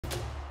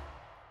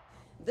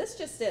This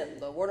just in,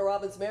 the Warner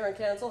Robins Mayor and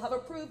Council have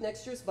approved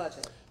next year's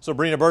budget.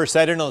 Sabrina Burr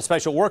sat in on the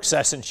special work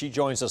session. She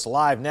joins us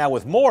live now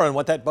with more on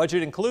what that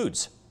budget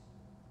includes.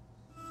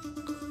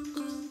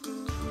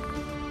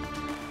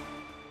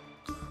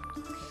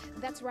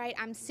 That's right.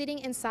 I'm sitting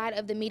inside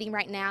of the meeting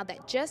right now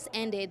that just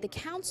ended. The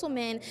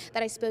councilman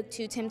that I spoke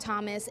to, Tim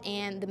Thomas,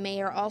 and the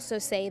mayor also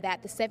say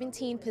that the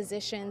 17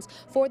 positions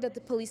for the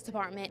police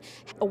department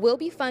will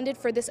be funded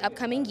for this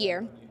upcoming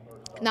year.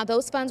 Now,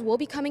 those funds will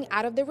be coming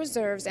out of the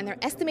reserves, and they're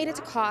estimated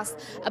to cost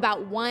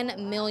about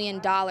 $1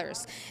 million.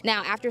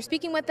 Now, after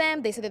speaking with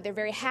them, they said that they're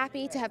very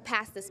happy to have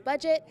passed this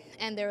budget,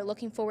 and they're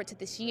looking forward to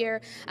this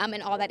year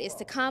and all that is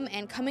to come.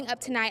 And coming up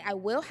tonight, I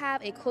will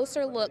have a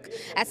closer look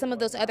at some of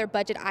those other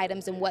budget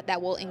items and what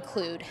that will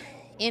include.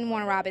 In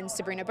Warner Robins,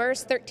 Sabrina Burr,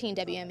 13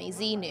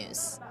 WMAZ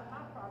News.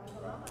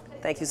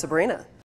 Thank you, Sabrina.